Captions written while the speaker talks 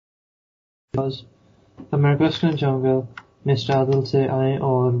میں ریکویسٹ کرنا چاہوں گا مسٹر عادل سے آئیں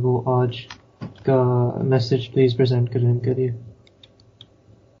اور وہ آج کا میسج پلیز پریزنٹ کریں کے لیے.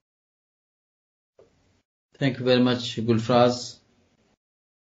 Thank you very much Gulfaraz.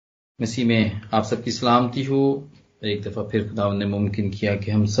 مسیح میں آپ سب کی سلامتی ہو. ایک دفعہ پھر خداوند نے ممکن کیا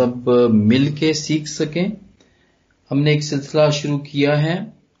کہ ہم سب مل کے سیکھ سکیں. ہم نے ایک سلسلہ شروع کیا ہے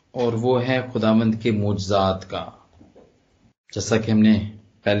اور وہ ہے خداوند کے معجزات کا. جیسا کہ ہم نے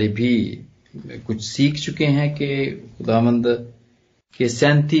پہلے بھی کچھ سیکھ چکے ہیں کہ خداوند کے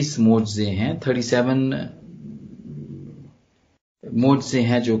 37 معجزے ہیں، 37 معجزے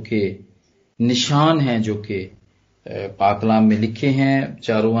ہیں جو کہ نشان ہیں جو کہ پاک کلام میں لکھے ہیں،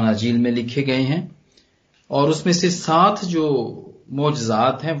 چاروں اناجیل میں لکھے گئے ہیں، اور اس میں سے 7 جو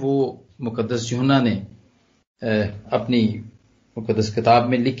معجزات ہیں وہ مقدس یوحنا نے اپنی مقدس کتاب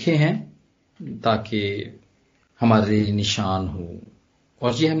میں لکھے ہیں تاکہ ہمارے نشان ہو.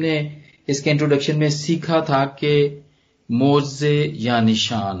 اور یہ ہم نے اس کے انٹروڈکشن میں سیکھا تھا کہ معجزے یا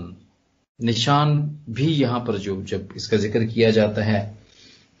نشان بھی یہاں پر جب اس کا ذکر کیا جاتا ہے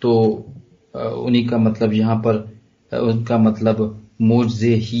تو انہی کا مطلب یہاں پر ان کا مطلب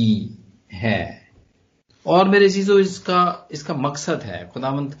معجزے ہی ہے. اور میرے عزیزو اس کا مقصد ہے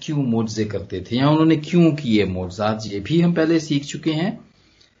خداوند کیوں معجزے کرتے تھے یا انہوں نے کیوں کیے معجزات، یہ بھی ہم پہلے سیکھ چکے ہیں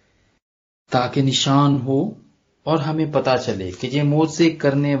تاکہ نشان ہو اور ہمیں پتا چلے کہ یہ معجزے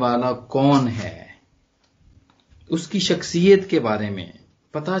کرنے والا کون ہے، اس کی شخصیت کے بارے میں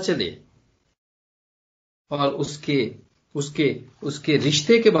پتا چلے اور اس کے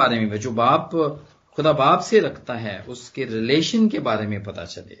رشتے کے بارے میں جو خدا باپ سے رکھتا ہے اس کے ریلیشن کے بارے میں پتا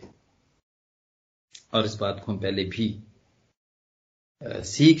چلے. اور اس بات کو ہم پہلے بھی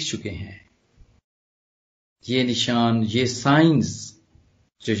سیکھ چکے ہیں. یہ نشان، یہ سائنز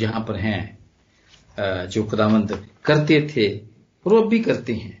جو یہاں پر ہیں جو خداوند کرتے تھے اور اب بھی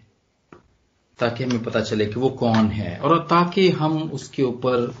کرتے ہیں تاکہ ہمیں پتا چلے کہ وہ کون ہے اور تاکہ ہم اس کے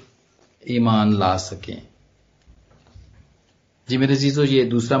اوپر ایمان لا سکیں. جی میرے عزیزو، یہ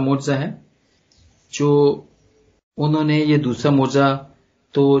دوسرا معجزہ ہے جو انہوں نے، یہ دوسرا معجزہ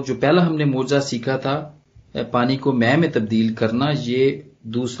تو جو پہلا ہم نے معجزہ سیکھا تھا پانی کو مے میں تبدیل کرنا، یہ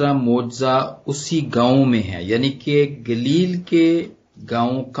دوسرا معجزہ اسی گاؤں میں ہے، یعنی کہ گلیل کے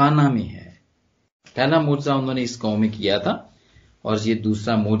گاؤں کانا میں ہے. پہلا معجزہ انہوں نے اس گاؤں میں کیا تھا اور یہ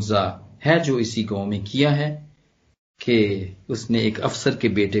دوسرا معجزہ ہے جو اسی گاؤں میں کیا ہے کہ اس نے ایک افسر کے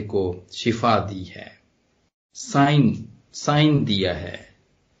بیٹے کو شفا دی ہے، سائن دیا ہے،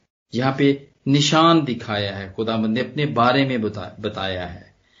 یہاں پہ نشان دکھایا ہے، خداوند نے اپنے بارے میں بتایا ہے.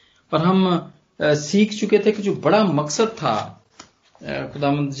 اور ہم سیکھ چکے تھے کہ جو بڑا مقصد تھا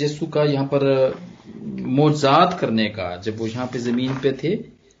خداوند یسوع کا یہاں پر معجزات کرنے کا، جب وہ یہاں پہ زمین پہ تھے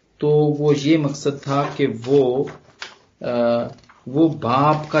تو وہ یہ مقصد تھا کہ وہ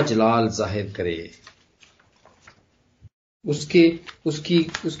باپ کا جلال ظاہر کرے، اس کی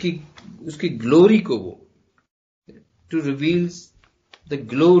گلوری کو، وہ ٹو ریویلز دا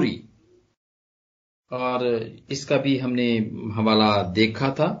گلوری. اور اس کا بھی ہم نے حوالہ دیکھا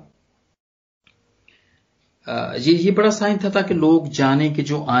تھا. یہ بڑا سائن تھا تاکہ لوگ جانیں کہ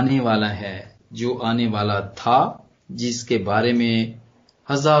جو آنے والا ہے، جو آنے والا تھا، جس کے بارے میں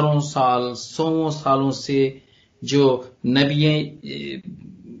ہزاروں سال، 100 سالوں سے جو نبی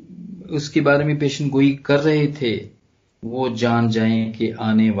اس کے بارے میں پیشن گوئی کر رہے تھے، وہ جان جائیں کہ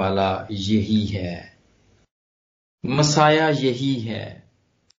آنے والا یہی ہے، مسیح یہی ہے،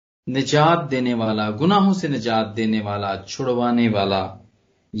 نجات دینے والا، گناہوں سے نجات دینے والا، چھڑوانے والا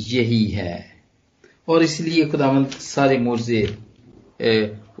یہی ہے. اور اس لیے خداوند سارے معجزے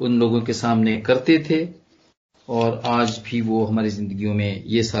ان لوگوں کے سامنے کرتے تھے اور آج بھی وہ ہماری زندگیوں میں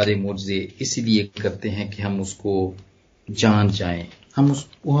یہ سارے معجزے اسی لیے کرتے ہیں کہ ہم اس کو جان جائیں، ہم اس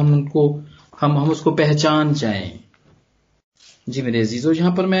کو پہچان جائیں. جی میرے عزیزو،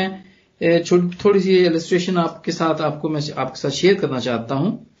 یہاں پر میں تھوڑی سی السٹریشن آپ کے ساتھ شیئر کرنا چاہتا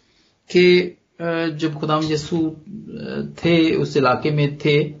ہوں کہ جب خداوند یسوع تھے اس علاقے میں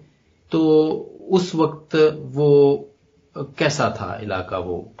تھے تو اس وقت وہ کیسا تھا علاقہ.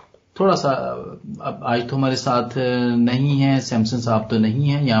 وہ تھوڑا سا آج تو ہمارے ساتھ نہیں ہے، سیمسن صاحب تو نہیں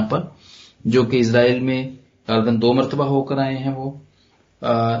ہیں یہاں پر، جو کہ اسرائیل میں غالباً 2 مرتبہ ہو کر آئے ہیں وہ،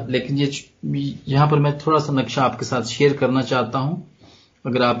 لیکن یہاں پر میں تھوڑا سا نقشہ آپ کے ساتھ شیئر کرنا چاہتا ہوں،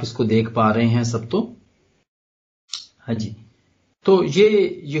 اگر آپ اس کو دیکھ پا رہے ہیں سب تو. ہاں جی، تو یہ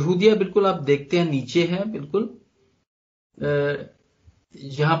یہودیہ بالکل آپ دیکھتے ہیں نیچے ہے بالکل.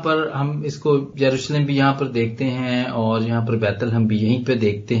 یہاں پر ہم اس کو یروشلم بھی یہاں پر دیکھتے ہیں اور یہاں پر بیت لحم بھی یہیں پہ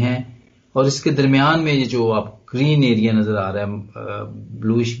دیکھتے ہیں، اور اس کے درمیان میں یہ جو آپ گرین ایریا نظر آ رہا ہے،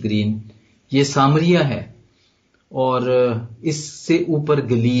 بلوش گرین، یہ سامریا ہے اور اس سے اوپر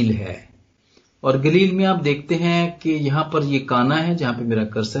گلیل ہے. اور گلیل میں آپ دیکھتے ہیں کہ یہاں پر یہ کانا ہے جہاں پہ میرا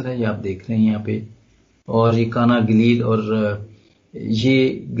کرسر ہے، یہ آپ دیکھ رہے ہیں یہاں پہ، اور یہ کانا گلیل، اور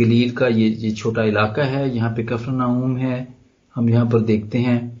یہ گلیل کا یہ چھوٹا علاقہ ہے، یہاں پہ کفرنہوم ہے، ہم یہاں پر دیکھتے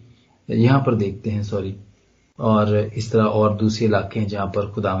ہیں سوری، اور اس طرح اور دوسرے علاقے ہیں جہاں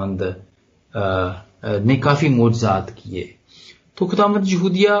پر خداوند نے کافی معجزات کیے۔ تو خداوند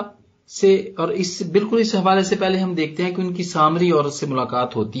یہودیہ سے، اور بالکل اس حوالے سے پہلے ہم دیکھتے ہیں کہ ان کی سامری عورت سے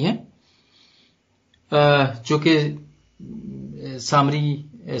ملاقات ہوتی ہے، جو کہ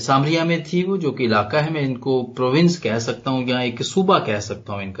سامریا میں تھی، وہ جو کہ علاقہ ہے، میں ان کو پروونس کہہ سکتا ہوں یا ایک صوبہ کہہ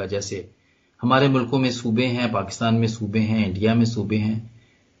سکتا ہوں ان کا، جیسے ہمارے ملکوں میں صوبے ہیں، پاکستان میں صوبے ہیں، انڈیا میں صوبے ہیں،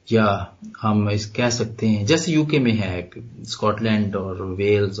 یا ہم اس کہہ سکتے ہیں جیسے یو کے میں ہے اسکاٹ لینڈ اور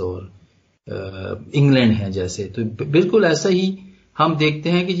ویلز اور انگلینڈ ہے جیسے، تو بالکل ایسا ہی ہم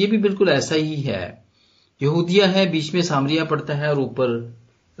دیکھتے ہیں کہ یہ بھی بالکل ایسا ہی ہے، یہودیہ ہے، بیچ میں سامریا پڑتا ہے اور اوپر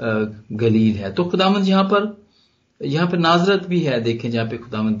گلیل ہے۔ تو خداوند یہاں پہ ناظرت بھی ہے، دیکھیں جہاں پہ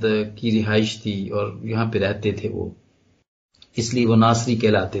خداوند کی رہائش تھی اور یہاں پہ رہتے تھے وہ، اس لیے وہ ناصری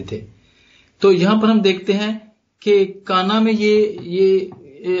کہلاتے تھے۔ تو یہاں پر ہم دیکھتے ہیں کہ کانا میں یہ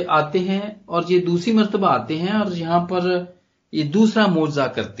آتے ہیں اور یہ دوسری مرتبہ آتے ہیں اور یہاں پر یہ دوسرا معجزہ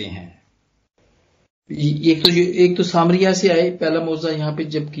کرتے ہیں۔ ایک تو سامریا سے آئے، پہلا معجزہ یہاں پہ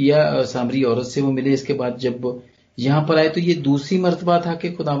جب کیا سامری عورت سے وہ ملے، اس کے بعد جب یہاں پر آئے تو یہ دوسری مرتبہ تھا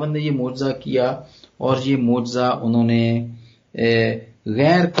کہ خداوند نے یہ معجزہ کیا، اور یہ معجزہ انہوں نے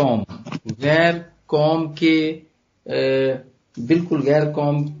غیر قوم کے بالکل غیر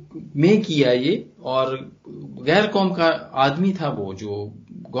قوم میں کیا یہ، اور غیر قوم کا آدمی تھا وہ، جو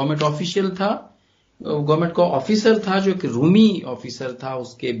گورنمنٹ آفیشل تھا، گورنمنٹ کا آفیسر تھا، جو کہ رومی آفیسر تھا،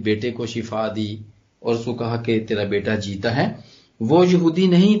 اس کے بیٹے کو شفا دی اور اس کو کہا کہ تیرا بیٹا جیتا ہے۔ وہ یہودی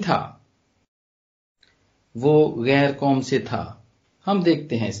نہیں تھا، وہ غیر قوم سے تھا۔ ہم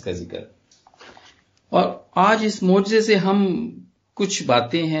دیکھتے ہیں اس کا ذکر، اور آج اس معجزے سے ہم کچھ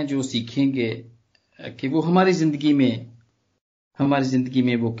باتیں ہیں جو سیکھیں گے کہ وہ ہماری زندگی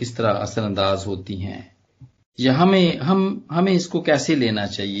میں وہ کس طرح اثر انداز ہوتی ہیں، یا ہمیں اس کو کیسے لینا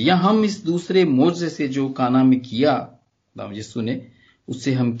چاہیے، یا ہم اس دوسرے معجزے سے جو کانا میں کیا یسوع نے، اس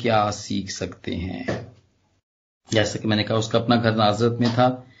سے ہم کیا سیکھ سکتے ہیں۔ جیسا کہ میں نے کہا اس کا اپنا گھر نازرت میں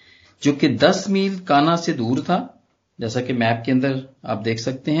تھا، جو کہ 10 میل کانا سے دور تھا، جیسا کہ میپ کے اندر آپ دیکھ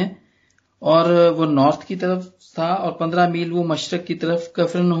سکتے ہیں، اور وہ نارتھ کی طرف تھا، اور 15 میل وہ مشرق کی طرف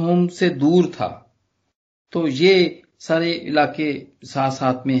کفرنہوم سے دور تھا۔ تو یہ سارے علاقے ساتھ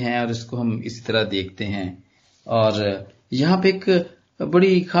ساتھ میں ہیں، اور اس کو ہم اسی طرح دیکھتے ہیں۔ اور یہاں پہ ایک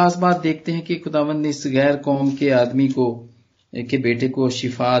بڑی خاص بات دیکھتے ہیں کہ خداوند نے اس غیر قوم کے آدمی کے بیٹے کو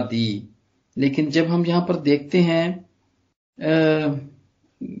شفا دی، لیکن جب ہم یہاں پر دیکھتے ہیں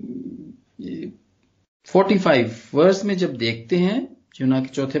 45 ورس میں جب دیکھتے ہیں، یونان کے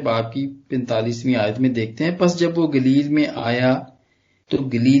 4 باب کی 45ویں آیت میں دیکھتے ہیں، پس جب وہ گلیل میں آیا تو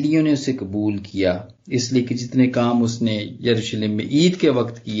گلیلیوں نے اسے قبول کیا، اس لیے کہ جتنے کام اس نے یروشلم میں عید کے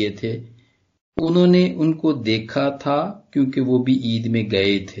وقت کیے تھے انہوں نے ان کو دیکھا تھا، کیونکہ وہ بھی عید میں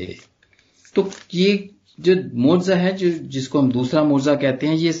گئے تھے۔ تو یہ جو معجزہ ہے، جس کو ہم دوسرا معجزہ کہتے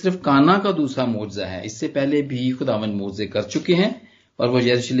ہیں، یہ صرف کانا کا دوسرا معجزہ ہے، اس سے پہلے بھی خداوند معجزے کر چکے ہیں، اور وہ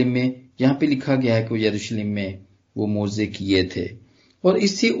یروشلم میں، یہاں پہ لکھا گیا ہے کہ وہ یروشلم میں وہ معجزے کیے تھے۔ اور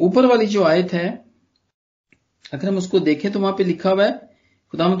اس سے اوپر والی جو آیت ہے، اگر ہم اس کو دیکھیں تو وہاں پہ لکھا ہوا ہے،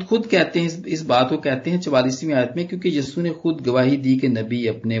 خداوند خود کہتے ہیں، اس بات کو کہتے ہیں 44ویں آیت میں، کیونکہ یسوع نے خود گواہی دی کہ نبی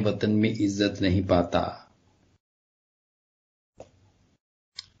اپنے وطن میں عزت نہیں پاتا۔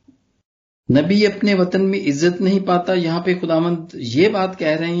 نبی اپنے وطن میں عزت نہیں پاتا، یہاں پہ خداوند یہ بات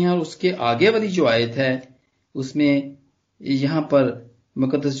کہہ رہے ہیں، اور اس کے آگے والی جو آیت ہے اس میں یہاں پر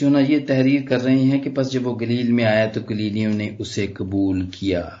مقدس یوحنا یہ تحریر کر رہے ہیں کہ پس جب وہ گلیل میں آیا تو گلیلیوں نے اسے قبول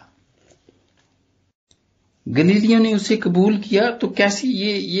کیا۔ گلیلیوں نے اسے قبول کیا، تو کیسی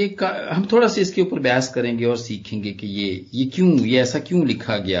یہ ہم تھوڑا سا اس کے اوپر بحث کریں گے اور سیکھیں گے کہ یہ ایسا کیوں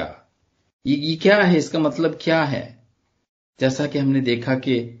لکھا گیا، یہ کیا ہے، اس کا مطلب کیا ہے۔ جیسا کہ ہم نے دیکھا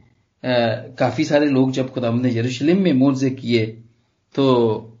کہ کافی سارے لوگ جب خداوند نے یروشلم میں معجزے کیے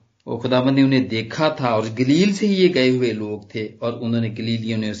تو خداوند نے انہیں دیکھا تھا، اور گلیل سے ہی یہ گئے ہوئے لوگ تھے، اور انہوں نے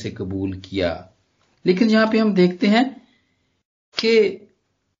گلیلیوں نے اسے قبول کیا۔ لیکن یہاں پہ ہم دیکھتے ہیں کہ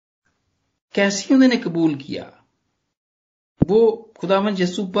کیسے انہوں نے قبول کیا۔ وہ خداوند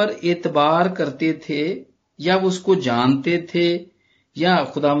یسوع پر اعتبار کرتے تھے، یا وہ اس کو جانتے تھے، یا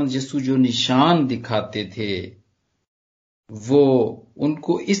خداوند یسوع جو نشان دکھاتے تھے وہ ان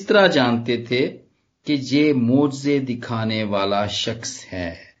کو اس طرح جانتے تھے کہ یہ معجزے دکھانے والا شخص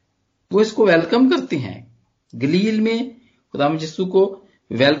ہے۔ وہ اس کو ویلکم کرتے ہیں، گلیل میں خداوند یسوع کو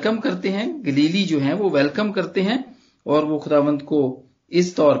ویلکم کرتے ہیں، گلیلی جو ہیں وہ ویلکم کرتے ہیں، اور وہ خداوند کو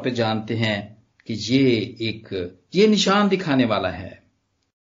اس طور پہ جانتے ہیں کہ یہ نشان دکھانے والا ہے،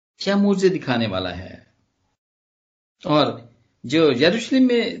 کیا معجزے دکھانے والا ہے۔ اور جو یروشلم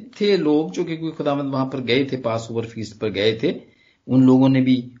میں تھے لوگ، جو کہ خداوند وہاں پر گئے تھے، پاس اوور فیسٹ پر گئے تھے، ان لوگوں نے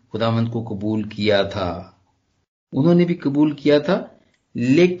بھی خداوند کو قبول کیا تھا، انہوں نے بھی قبول کیا تھا،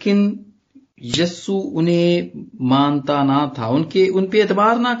 لیکن یسوع انہیں مانتا نہ تھا، ان پہ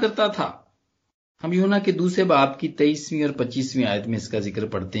اعتبار نہ کرتا تھا۔ ہم یوحنا کے دوسرے باب کی 23ویں اور 25ویں آیت میں اس کا ذکر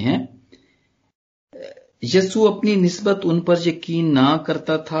پڑھتے ہیں۔ یسوع اپنی نسبت ان پر یقین نہ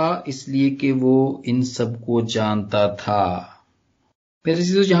کرتا تھا، اس لیے کہ وہ ان سب کو جانتا تھا۔ میرے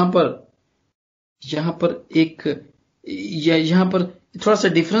عزیزو، یہاں پر تھوڑا سا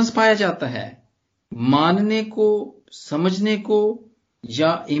ڈیفرنس پایا جاتا ہے، ماننے کو، سمجھنے کو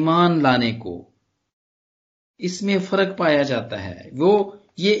یا ایمان لانے کو، اس میں فرق پایا جاتا ہے۔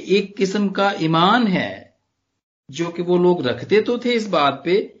 یہ ایک قسم کا ایمان ہے جو کہ وہ لوگ رکھتے تو تھے اس بات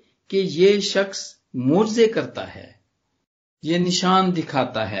پہ کہ یہ شخص معجزے کرتا ہے، یہ نشان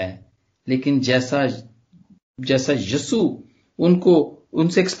دکھاتا ہے، لیکن جیسا یسوع ان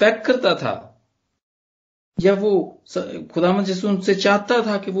سے ایکسپیکٹ کرتا تھا، یا وہ خداوند یسوع ان سے چاہتا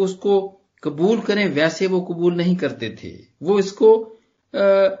تھا کہ وہ اس کو قبول کریں، ویسے وہ قبول نہیں کرتے تھے۔ وہ اس کو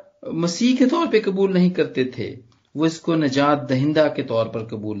مسیح کے طور پہ قبول نہیں کرتے تھے، وہ اس کو نجات دہندہ کے طور پر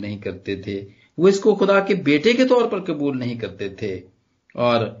قبول نہیں کرتے تھے، وہ اس کو خدا کے بیٹے کے طور پر قبول نہیں کرتے تھے،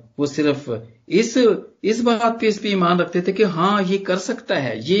 اور وہ صرف اس بات پہ اس پہ ایمان رکھتے تھے کہ ہاں یہ کر سکتا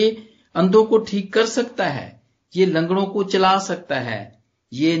ہے، یہ اندھوں کو ٹھیک کر سکتا ہے، یہ لنگڑوں کو چلا سکتا ہے،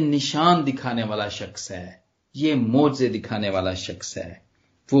 یہ نشان دکھانے والا شخص ہے، یہ معجزے دکھانے والا شخص ہے۔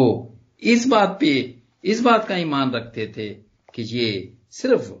 وہ اس بات کا ایمان رکھتے تھے کہ یہ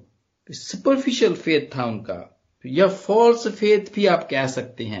صرف سپرفیشل فیتھ تھا ان کا، یا فالس فیتھ بھی آپ کہہ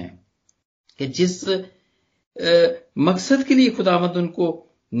سکتے ہیں، کہ جس مقصد کے لیے خداوند ان کو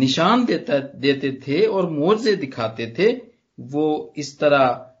نشان دیتے تھے اور معجزے دکھاتے تھے، وہ اس طرح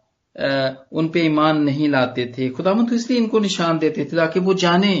ان پہ ایمان نہیں لاتے تھے۔ خداوند تو اس لیے ان کو نشان دیتے تھے تاکہ وہ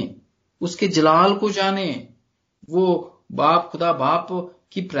جانیں، اس کے جلال کو جانیں، وہ خدا باپ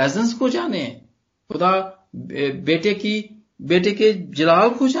کی پریزنس کو جانیں، خدا بیٹے کے جلال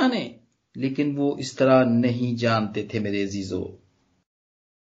کو جانیں، لیکن وہ اس طرح نہیں جانتے تھے میرے عزیزو۔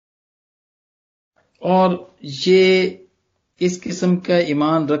 اور یہ اس قسم کا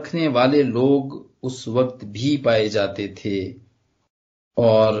ایمان رکھنے والے لوگ اس وقت بھی پائے جاتے تھے،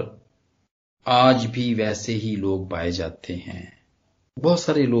 اور آج بھی ویسے ہی لوگ پائے جاتے ہیں۔ بہت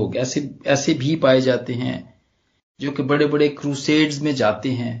سارے لوگ ایسے بھی پائے جاتے ہیں جو کہ بڑے بڑے کروسیڈز میں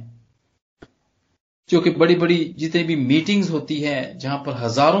جاتے ہیں، جو کہ بڑی بڑی جتنی بھی میٹنگز ہوتی ہیں جہاں پر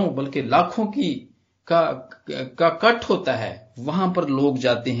ہزاروں بلکہ لاکھوں کا کٹ ہوتا ہے، وہاں پر لوگ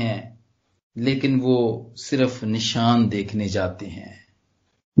جاتے ہیں، لیکن وہ صرف نشان دیکھنے جاتے ہیں،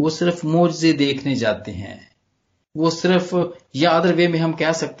 وہ صرف معجزے دیکھنے جاتے ہیں، وہ صرف، یا ادر وے میں ہم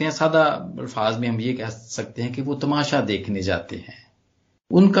کہہ سکتے ہیں، سادہ الفاظ میں ہم یہ کہہ سکتے ہیں کہ وہ تماشا دیکھنے جاتے ہیں۔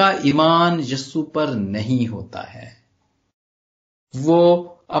 ان کا ایمان یسوع پر نہیں ہوتا ہے، وہ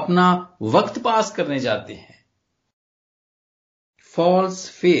اپنا وقت پاس کرنے جاتے ہیں۔ فالس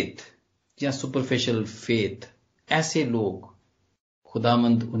فیتھ یا سپرفیشل فیتھ، ایسے لوگ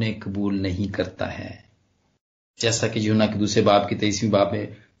خداوند انہیں قبول نہیں کرتا ہے، جیسا کہ یوحنا کے دوسرے باب کی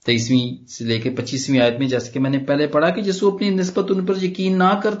 23ویں سے لے کے 25ویں آیت میں، جیسا کہ میں نے پہلے پڑھا کہ یسوع اپنی نسبت ان پر یقین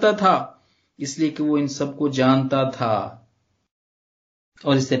نہ کرتا تھا، اس لیے کہ وہ ان سب کو جانتا تھا۔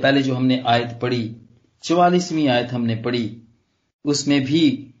 اور اس سے پہلے جو ہم نے آیت پڑھی، 44ویں آیت ہم نے پڑھی، اس میں بھی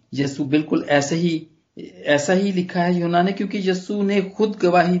یسوع بالکل ایسا ہی لکھا ہے یوحنا نے، کیونکہ یسوع نے خود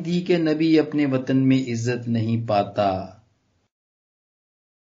گواہی دی کہ نبی اپنے وطن میں عزت نہیں پاتا۔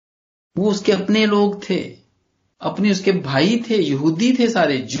 وہ اس کے اپنے لوگ تھے، اس کے بھائی تھے، یہودی تھے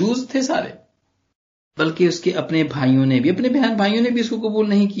سارے، جوز تھے سارے، بلکہ اس کے اپنے بھائیوں نے بھی، اپنے بہن بھائیوں نے بھی اس کو قبول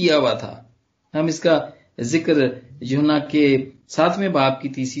نہیں کیا ہوا تھا۔ ہم اس کا ذکر یوحنا کے 7ویں باب کی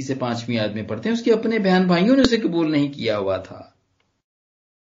 3 سے 5 آیت میں پڑھتے ہیں، اس کے اپنے بہن بھائیوں نے اسے قبول نہیں کیا ہوا تھا۔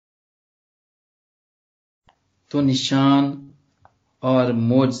 تو نشان اور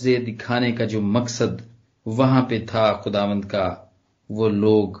معجزے دکھانے کا جو مقصد وہاں پہ تھا خداوند کا، وہ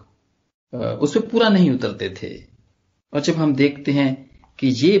لوگ اس پہ پورا نہیں اترتے تھے۔ اور جب ہم دیکھتے ہیں کہ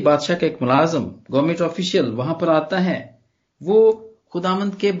یہ بادشاہ کا ایک ملازم، گورنمنٹ آفیشل وہاں پر آتا ہے، وہ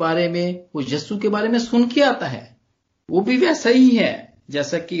خداوند کے بارے میں، وہ یسوع کے بارے میں سن کے آتا ہے، وہ بھی ویسا ہی ہے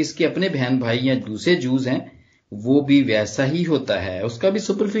جیسا کہ اس کے اپنے بہن بھائی یا دوسرے جوز ہیں، وہ بھی ویسا ہی ہوتا ہے، اس کا بھی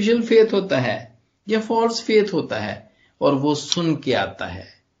سپرفیشل فیتھ ہوتا ہے یا فالس فیتھ ہوتا ہے، اور وہ سن کے آتا ہے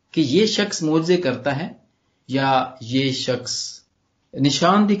کہ یہ شخص معجزے کرتا ہے، یا یہ شخص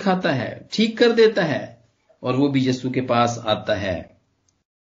نشان دکھاتا ہے، ٹھیک کر دیتا ہے، اور وہ بھی یسوع کے پاس آتا ہے۔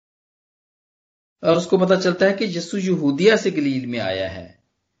 اور اس کو پتا چلتا ہے کہ یسوع یہودیہ سے گلیل میں آیا ہے،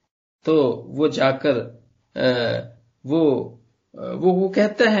 تو وہ جا کر وہ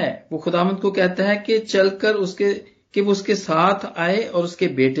کہتا ہے، وہ خداوند کو کہتا ہے کہ چل کر کہ وہ اس کے ساتھ آئے اور اس کے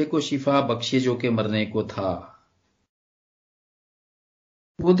بیٹے کو شفا بخشے جو کہ مرنے کو تھا۔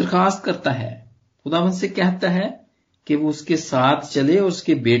 وہ درخواست کرتا ہے، خداوند سے کہتا ہے کہ وہ اس کے ساتھ چلے اور اس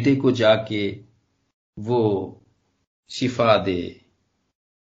کے بیٹے کو جا کے وہ شفا دے۔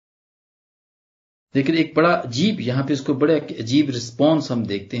 لیکن ایک بڑا عجیب، یہاں پہ اس کو بڑا عجیب رسپانس ہم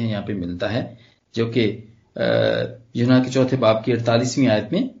دیکھتے ہیں یہاں پہ ملتا ہے، جو کہ یوحنا کے 4 باب کی 48ویں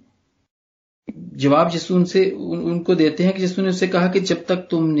آیت میں جواب یسوع ان کو دیتے ہیں کہ یسوع نے اسے کہا کہ جب تک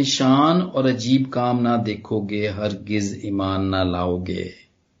تم نشان اور عجیب کام نہ دیکھو گے ہرگز ایمان نہ لاؤ گے۔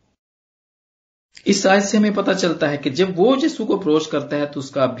 اس آیت سے ہمیں پتہ چلتا ہے کہ جب وہ یسوع کو اپروچ کرتا ہے تو اس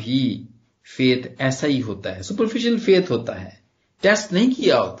کا بھی فیتھ ایسا ہی ہوتا ہے، سپرفیشل فیتھ ہوتا ہے، ٹیسٹ نہیں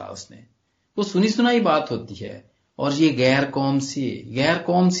کیا ہوتا اس نے، وہ سنی سنائی بات ہوتی ہے۔ اور یہ غیر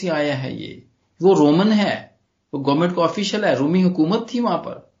قوم سے آیا ہے، وہ رومن ہے، وہ گورنمنٹ کا آفیشل ہے، رومی حکومت تھی وہاں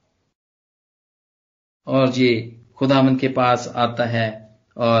پر، اور یہ خداوند کے پاس آتا ہے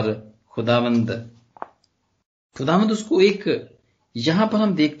اور خداوند اس کو یہاں پر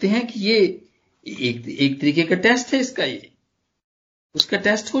ہم دیکھتے ہیں کہ یہ ایک طریقے کا ٹیسٹ ہے، اس کا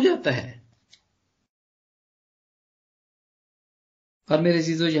ٹیسٹ ہو جاتا ہے۔ اور میرے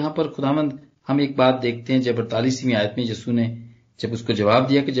عزیزو، یہاں پر خداوند ہم ایک بات دیکھتے ہیں جب 48ویں آیت میں یسوع نے جب اس کو جواب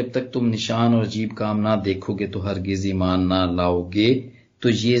دیا کہ جب تک تم نشان اور عجیب کام نہ دیکھو گے تو ہرگز ایمان نہ لاؤ گے، تو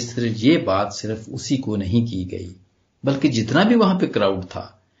یہ بات صرف اسی کو نہیں کی گئی، بلکہ جتنا بھی وہاں پہ کراؤڈ تھا،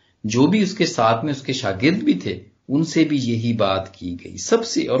 جو بھی اس کے ساتھ میں اس کے شاگرد بھی تھے، ان سے بھی یہی بات کی گئی، سب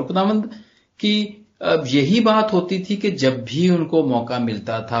سے۔ اور خداوند کی یہی بات ہوتی تھی کہ جب بھی ان کو موقع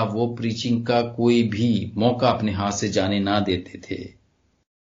ملتا تھا وہ پریچنگ کا کوئی بھی موقع اپنے ہاتھ سے جانے نہ دیتے تھے،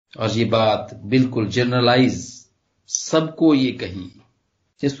 اور یہ بات بالکل جنرلائز سب کو یہ کہی،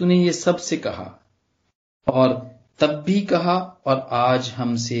 یسوع نے یہ سب سے کہا، اور تب بھی کہا، اور آج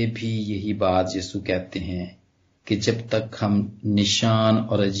ہم سے بھی یہی بات یسوع کہتے ہیں کہ جب تک ہم نشان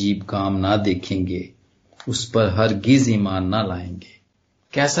اور عجیب کام نہ دیکھیں گے اس پر ہرگز ایمان نہ لائیں گے۔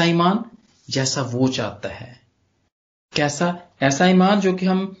 کیسا ایمان؟ جیسا وہ چاہتا ہے، ایسا ایمان جو کہ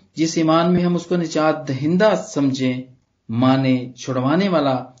جس ایمان میں ہم اس کو نجات دہندہ سمجھیں، مانے، چھڑوانے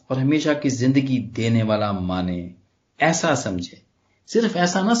والا اور ہمیشہ کی زندگی دینے والا مانے، ایسا سمجھے۔ صرف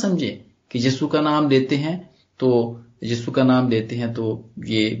ایسا نہ سمجھے کہ یسوع کا نام لیتے ہیں تو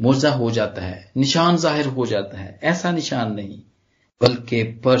یہ معجزہ ہو جاتا ہے، نشان ظاہر ہو جاتا ہے، ایسا نشان نہیں، بلکہ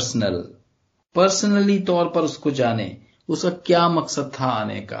پرسنلی طور پر اس کو جانے، اس کا کیا مقصد تھا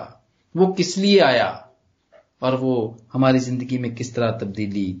آنے کا، وہ کس لیے آیا، اور وہ ہماری زندگی میں کس طرح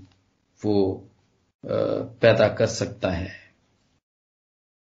تبدیلی وہ پیدا کر سکتا ہے۔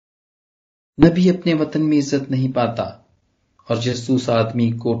 نبی اپنے وطن میں عزت نہیں پاتا اور جاسوس آدمی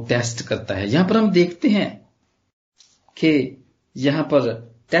کو ٹیسٹ کرتا ہے۔ یہاں پر ہم دیکھتے ہیں کہ یہاں پر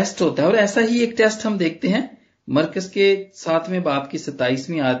ٹیسٹ ہوتا ہے، اور ایسا ہی ایک ٹیسٹ ہم دیکھتے ہیں مرکز کے 7ویں باب کی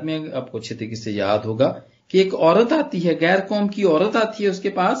 27ویں آیت میں۔ آپ کو اچھے طریقے سے یاد ہوگا کہ ایک عورت آتی ہے، غیر قوم کی عورت آتی ہے اس کے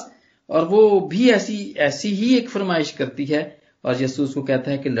پاس، اور وہ بھی ایسی ہی ایک فرمائش کرتی ہے، اور یسوع کو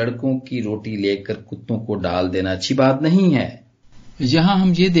کہتا ہے کہ لڑکوں کی روٹی لے کر کتوں کو ڈال دینا اچھی بات نہیں ہے۔ یہاں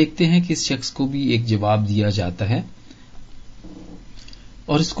ہم یہ دیکھتے ہیں کہ اس شخص کو بھی ایک جواب دیا جاتا ہے،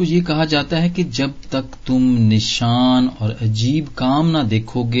 اور اس کو یہ کہا جاتا ہے کہ جب تک تم نشان اور عجیب کام نہ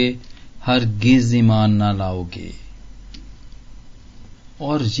دیکھو گے ہرگز ایمان نہ لاؤ گے۔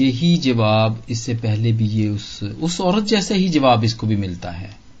 اور یہی جواب اس سے پہلے بھی یہ اس عورت جیسا ہی جواب اس کو بھی ملتا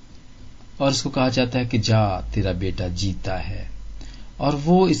ہے، اور اس کو کہا جاتا ہے کہ جا تیرا بیٹا جیتا ہے، اور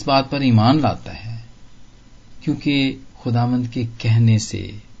وہ اس بات پر ایمان لاتا ہے کیونکہ خداوند کے کہنے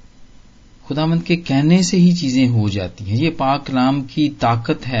سے ہی چیزیں ہو جاتی ہیں۔ یہ پاک کلام کی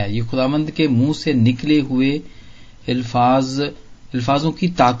طاقت ہے، یہ خداوند کے منہ سے نکلے ہوئے الفاظوں کی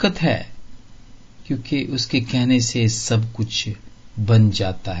طاقت ہے، کیونکہ اس کے کہنے سے سب کچھ بن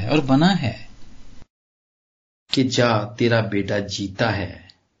جاتا ہے اور بنا ہے کہ جا تیرا بیٹا جیتا ہے،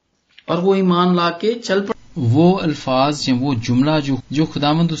 اور وہ ایمان لا کے چل پڑ۔ وہ الفاظ یا وہ جملہ جو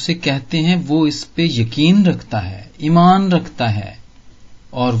خداوند اسے کہتے ہیں وہ اس پہ یقین رکھتا ہے، ایمان رکھتا ہے،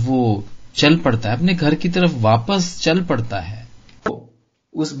 اور وہ چل پڑتا ہے، اپنے گھر کی طرف واپس چل پڑتا ہے۔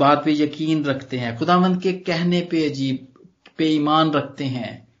 اس بات پہ یقین رکھتے ہیں، خداوند کے کہنے پہ ایمان رکھتے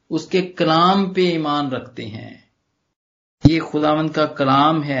ہیں، اس کے کلام پہ ایمان رکھتے ہیں۔ یہ خداوند کا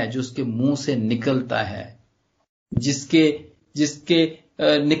کلام ہے جو اس کے منہ سے نکلتا ہے، جس کے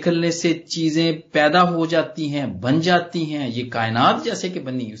نکلنے سے چیزیں پیدا ہو جاتی ہیں، بن جاتی ہیں۔ یہ کائنات جیسے کہ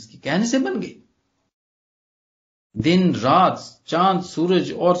بنی اس کے کہنے سے بن گئی۔ دن رات چاند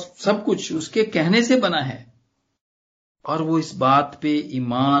سورج اور سب کچھ اس کے کہنے سے بنا ہے، اور وہ اس بات پہ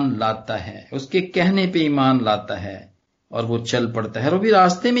ایمان لاتا ہے، اس کے کہنے پہ ایمان لاتا ہے، اور وہ چل پڑتا ہے، اور ابھی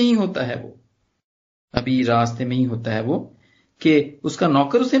راستے میں ہی ہوتا ہے وہ، ابھی راستے میں ہی ہوتا ہے وہ کہ اس کا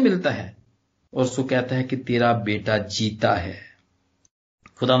نوکر اسے ملتا ہے اور اس کو کہتا ہے کہ تیرا بیٹا جیتا ہے۔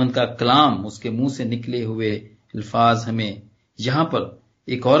 خداوند کا کلام، اس کے منہ سے نکلے ہوئے الفاظ ہمیں یہاں پر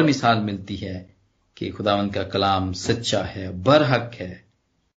ایک اور مثال ملتی ہے کہ خداوند کا کلام سچا ہے، برحق ہے،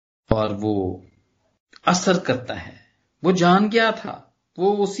 اور وہ اثر کرتا ہے۔ وہ جان گیا تھا،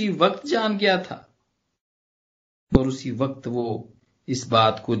 وہ اسی وقت جان گیا تھا، اور اسی وقت وہ اس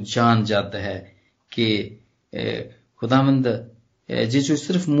بات کو جان جاتا ہے کہ خداوند جو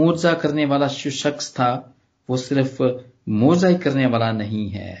صرف معجزہ کرنے والا شخص تھا، وہ صرف معجزہ ہی کرنے والا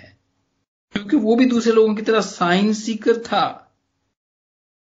نہیں ہے، کیونکہ وہ بھی دوسرے لوگوں کی طرح سائن سیکر تھا۔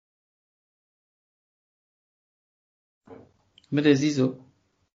 میرے عزیزو،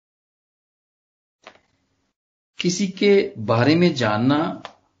 کسی کے بارے میں جاننا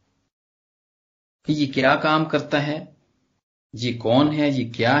کہ یہ کیا کام کرتا ہے، یہ کون ہے،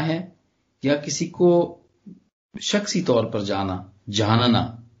 یہ کیا ہے، یا کسی کو شخصی طور پر جاننا،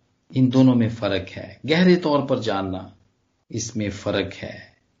 ان دونوں میں فرق ہے۔ گہرے طور پر جاننا، اس میں فرق ہے،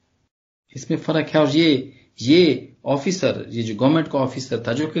 اس میں فرق ہے۔ اور یہ آفیسر، یہ جو گورنمنٹ کا آفیسر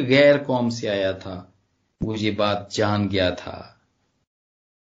تھا جو کہ غیر قوم سے آیا تھا، وہ یہ بات جان گیا تھا،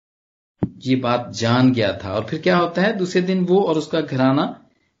 یہ بات جان گیا تھا۔ اور پھر کیا ہوتا ہے، دوسرے دن وہ اور اس کا گھرانہ،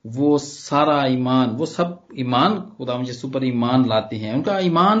 وہ سارا ایمان، وہ سب ایمان خدا یسوع پر ایمان لاتے ہیں، ان کا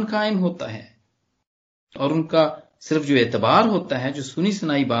ایمان قائم ہوتا ہے، اور ان کا صرف جو اعتبار ہوتا ہے، جو سنی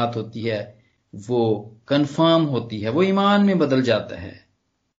سنائی بات ہوتی ہے، وہ کنفرم ہوتی ہے، وہ ایمان میں بدل جاتا ہے۔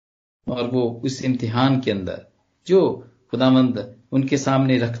 اور وہ اس امتحان کے اندر جو خداوند ان کے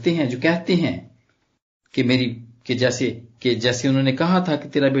سامنے رکھتے ہیں، جو کہتے ہیں کہ جیسے انہوں نے کہا تھا کہ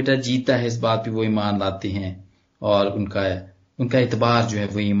تیرا بیٹا جیتا ہے، اس بات پہ وہ ایمان لاتے ہیں، اور ان کا اعتبار جو ہے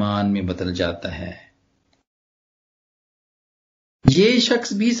وہ ایمان میں بدل جاتا ہے۔ یہ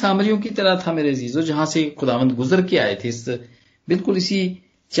شخص بھی سامریوں کی طرح تھا میرے عزیزو، جہاں سے خداوند گزر کے آئے تھے۔ بالکل اسی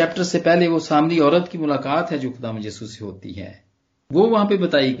چیپٹر سے پہلے وہ سامری عورت کی ملاقات ہے جو خداوند یسوع سے ہوتی ہے، وہ وہاں پہ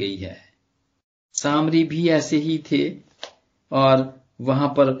بتائی گئی ہے۔ سامری بھی ایسے ہی تھے، اور وہاں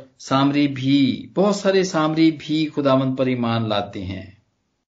پر بہت سارے سامری بھی خداوند پر ایمان لاتے ہیں،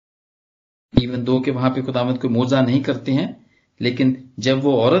 ایون دو کہ وہاں پہ خداوند کوئی معجزہ نہیں کرتے ہیں، لیکن جب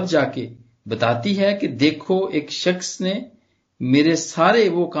وہ عورت جا کے بتاتی ہے کہ دیکھو ایک شخص نے میرے سارے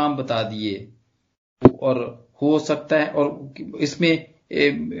وہ کام بتا دیے، اور ہو سکتا ہے، اور اس میں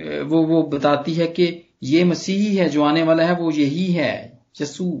وہ بتاتی ہے کہ یہ مسیحی ہے جو آنے والا ہے، وہ یہی ہے،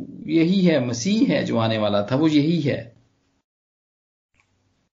 یسوع یہی ہے، مسیح ہے جو آنے والا تھا، وہ یہی ہے۔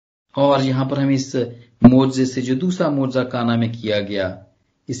 اور یہاں پر ہمیں اس معجزے سے، جو دوسرا معجزہ کانا میں کیا گیا،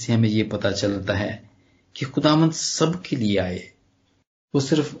 اس سے ہمیں یہ پتہ چلتا ہے کہ خداوند سب کے لیے آئے، وہ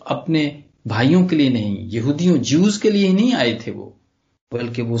صرف اپنے بھائیوں کے لیے نہیں، یہودیوں جیوز کے لیے نہیں آئے تھے وہ،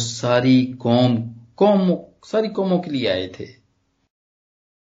 بلکہ وہ ساری قوموں کے لیے آئے تھے۔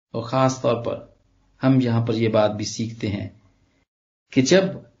 اور خاص طور پر ہم یہاں پر یہ بات بھی سیکھتے ہیں کہ جب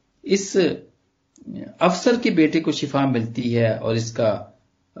اس افسر کے بیٹے کو شفا ملتی ہے اور اس کا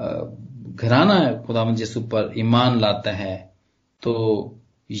گھرانہ خداوند یسوع پر ایمان لاتا ہے، تو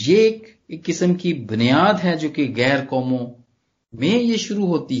یہ ایک قسم کی بنیاد ہے جو کہ غیر قوموں میں یہ شروع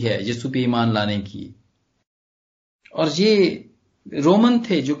ہوتی ہے یسوع پہ ایمان لانے کی۔ اور یہ رومن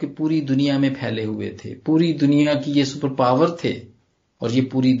تھے جو کہ پوری دنیا میں پھیلے ہوئے تھے، پوری دنیا کی یہ سپر پاور تھے، اور یہ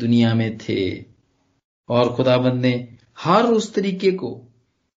پوری دنیا میں تھے، اور خداوند نے ہر اس طریقے کو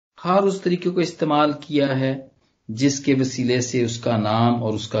استعمال کیا ہے جس کے وسیلے سے اس کا نام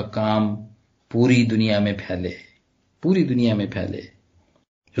اور اس کا کام پوری دنیا میں پھیلے۔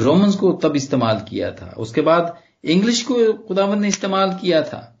 رومنز کو تب استعمال کیا تھا، اس کے بعد انگلش کو خداوند نے استعمال کیا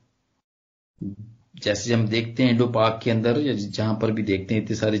تھا، جیسے ہم دیکھتے ہیں انڈو پاک کے اندر، یا جہاں پر بھی دیکھتے ہیں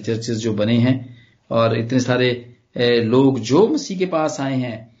اتنے سارے چرچز جو بنے ہیں اور اتنے سارے لوگ جو مسیح کے پاس آئے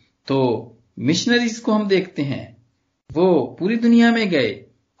ہیں، تو مشنریز کو ہم دیکھتے ہیں، وہ پوری دنیا میں گئے،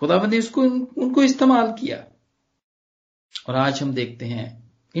 خداوند نے ان کو استعمال کیا۔ اور آج ہم دیکھتے ہیں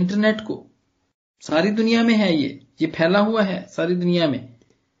انٹرنیٹ کو، ساری دنیا میں ہے، یہ پھیلا ہوا ہے ساری دنیا میں،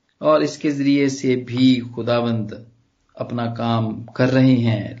 اور اس کے ذریعے سے بھی خداوند اپنا کام کر رہے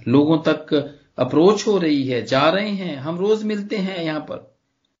ہیں، لوگوں تک اپروچ ہو رہی ہے، جا رہے ہیں، ہم روز ملتے ہیں یہاں پر،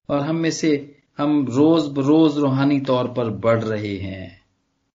 اور ہم میں سے ہم روز بروز روحانی طور پر بڑھ رہے ہیں،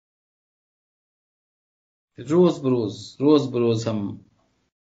 روز بروز ہم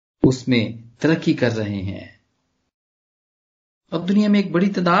اس میں ترقی کر رہے ہیں۔ اور دنیا میں ایک بڑی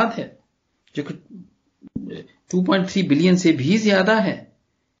تعداد ہے جو کہ 2.3 بلین سے بھی زیادہ ہے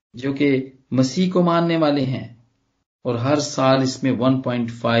جو کہ مسیح کو ماننے والے ہیں، اور ہر سال اس میں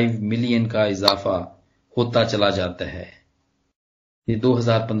 1.5 ملین کا اضافہ ہوتا چلا جاتا ہے۔ یہ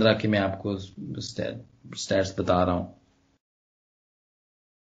 2015 کے میں آپ کو سٹیٹس بتا رہا ہوں۔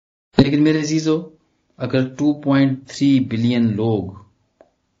 لیکن میرے عزیزو، اگر 2.3 بلین لوگ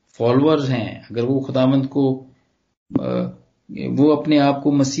فالوورز ہیں، اگر وہ خداوند کو وہ اپنے آپ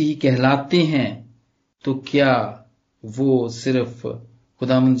کو مسیحی کہلاتے ہیں، تو کیا وہ صرف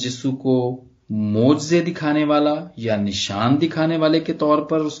خداوند یسوع کو معجزے دکھانے والا یا نشان دکھانے والے کے طور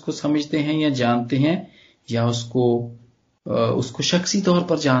پر اس کو سمجھتے ہیں یا جانتے ہیں، یا اس کو شخصی طور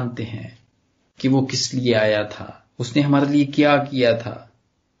پر جانتے ہیں کہ وہ کس لیے آیا تھا، اس نے ہمارے لیے کیا کیا تھا؟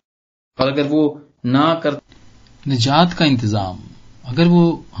 اور اگر وہ نہ کر نجات کا انتظام، اگر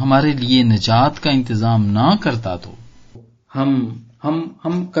وہ ہمارے لیے نجات کا انتظام نہ کرتا تو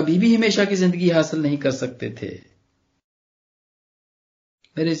ہم کبھی بھی ہمیشہ کی زندگی حاصل نہیں کر سکتے تھے۔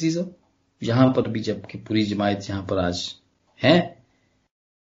 میرے عزیزو، یہاں پر بھی جب کہ پوری جماعت یہاں پر آج ہے،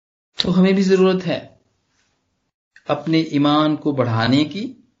 تو ہمیں بھی ضرورت ہے اپنے ایمان کو بڑھانے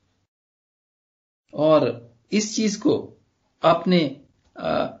کی، اور اس چیز کو اپنی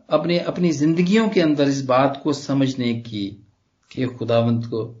زندگیوں کے اندر اس بات کو سمجھنے کی کہ خداوند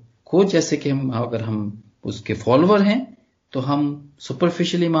کو جیسے کہ اگر ہم اس کے فالوور ہیں تو ہم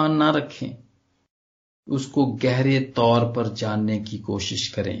سپرفیشل ایمان نہ رکھیں، اس کو گہرے طور پر جاننے کی کوشش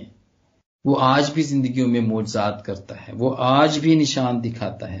کریں۔ وہ آج بھی زندگیوں میں معجزات کرتا ہے، وہ آج بھی نشان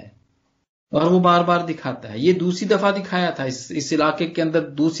دکھاتا ہے، اور وہ بار بار دکھاتا ہے۔ یہ دوسری دفعہ دکھایا تھا، اس علاقے کے اندر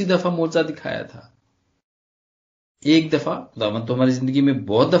دوسری دفعہ معجزہ دکھایا تھا۔ ایک دفعہ خداوند تو ہماری زندگی میں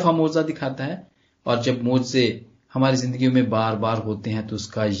بہت دفعہ معجزہ دکھاتا ہے، اور جب معجزے ہماری زندگیوں میں بار بار ہوتے ہیں تو اس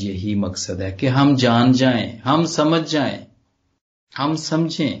کا یہی مقصد ہے کہ ہم جان جائیں، ہم سمجھ جائیں، ہم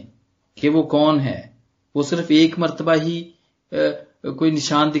سمجھیں کہ وہ کون ہے۔ وہ صرف ایک مرتبہ ہی کوئی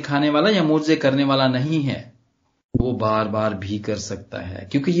نشان دکھانے والا یا معجزے کرنے والا نہیں ہے، وہ بار بار بھی کر سکتا ہے،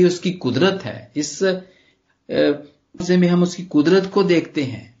 کیونکہ یہ اس کی قدرت ہے۔ اس معجزے میں ہم اس کی قدرت کو دیکھتے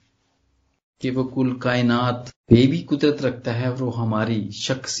ہیں کہ وہ کل کائنات پہ بھی قدرت رکھتا ہے، اور وہ ہماری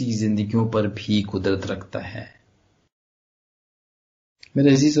شخصی زندگیوں پر بھی قدرت رکھتا ہے۔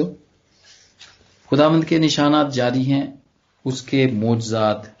 میرے عزیزو، خداوند کے نشانات جاری ہیں، اس کے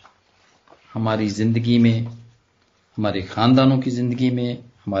معجزات ہماری زندگی میں، ہمارے خاندانوں کی زندگی میں،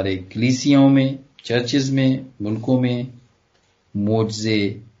 ہمارے کلیسیاؤں میں، چرچز میں، ملکوں میں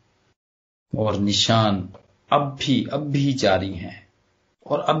معجزے اور نشان اب بھی جاری ہیں،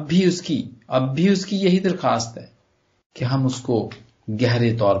 اور اب بھی اس کی یہی درخواست ہے کہ ہم اس کو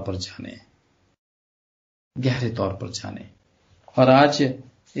گہرے طور پر جانیں۔ اور آج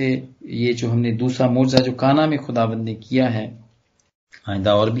یہ جو ہم نے دوسرا معجزہ جو کانا میں خداوند نے کیا ہے،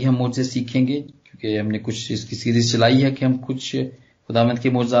 آئندہ اور بھی ہم معجزے سیکھیں گے، کیونکہ ہم نے کچھ اس کی سیریز چلائی ہے کہ ہم کچھ خداوند کے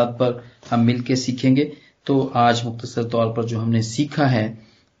معجزات پر ہم مل کے سیکھیں گے۔ تو آج مختصر طور پر جو ہم نے سیکھا ہے،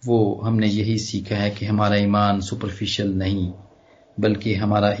 وہ ہم نے یہی سیکھا ہے کہ ہمارا ایمان سپرفیشل نہیں، بلکہ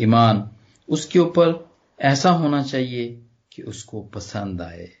ہمارا ایمان اس کے اوپر ایسا ہونا چاہیے کہ اس کو پسند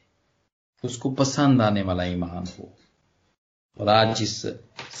آئے، اس کو پسند آنے والا ایمان ہو۔ اور آج اس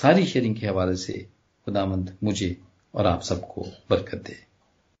ساری شیئرنگ کے حوالے سے خداوند مجھے اور آپ سب کو برکت دے،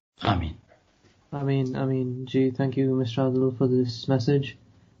 آمین۔ آمین آمین۔ جی، thank you Mr. Adil for this message.